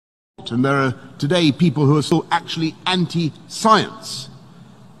And there are today people who are still actually anti-science.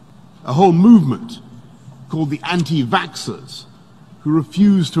 A whole movement called the anti-vaxxers, who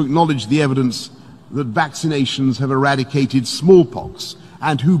refuse to acknowledge the evidence that vaccinations have eradicated smallpox,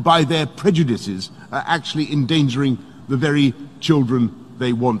 and who, by their prejudices, are actually endangering the very children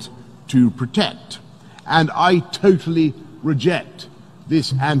they want to protect. And I totally reject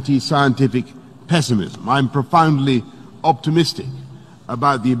this anti-scientific pessimism. I'm profoundly optimistic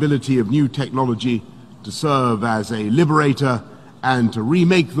about the ability of new technology to serve as a liberator and to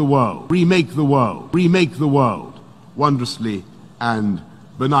remake the world wondrously and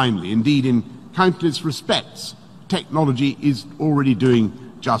benignly. Indeed, in countless respects, technology is already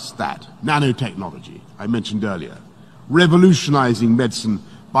doing just that. Nanotechnology, I mentioned earlier, revolutionizing medicine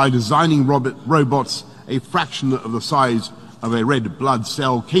by designing robots a fraction of the size of a red blood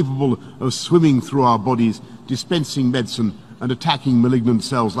cell, capable of swimming through our bodies, dispensing medicine and attacking malignant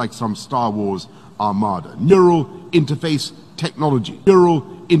cells like some Star Wars armada. Neural interface technology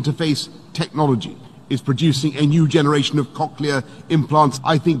is producing a new generation of cochlear implants.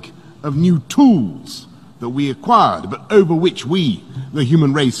 I think of new tools that we acquired, but over which we, the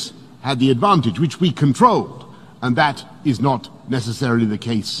human race, had the advantage, which we controlled. And that is not necessarily the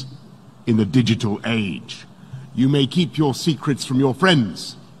case in the digital age. You may keep your secrets from your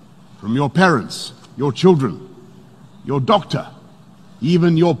friends, from your parents, your children, your doctor,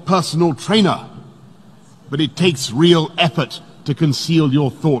 even your personal trainer. But it takes real effort to conceal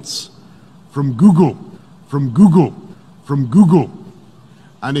your thoughts from Google.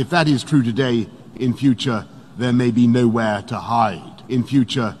 And if that is true today, in future, there may be nowhere to hide.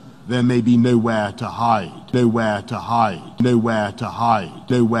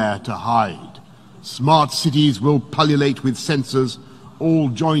 Smart cities will pullulate with sensors, all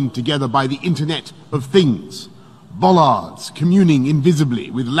joined together by the Internet of Things. Bollards communing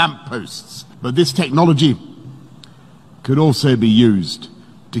invisibly with lampposts. But this technology could also be used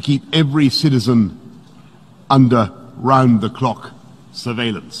to keep every citizen under round-the-clock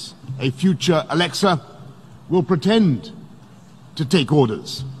surveillance. A future Alexa will pretend to take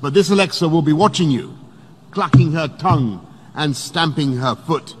orders, but this Alexa will be watching you, clucking her tongue and stamping her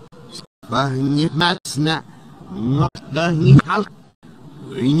foot.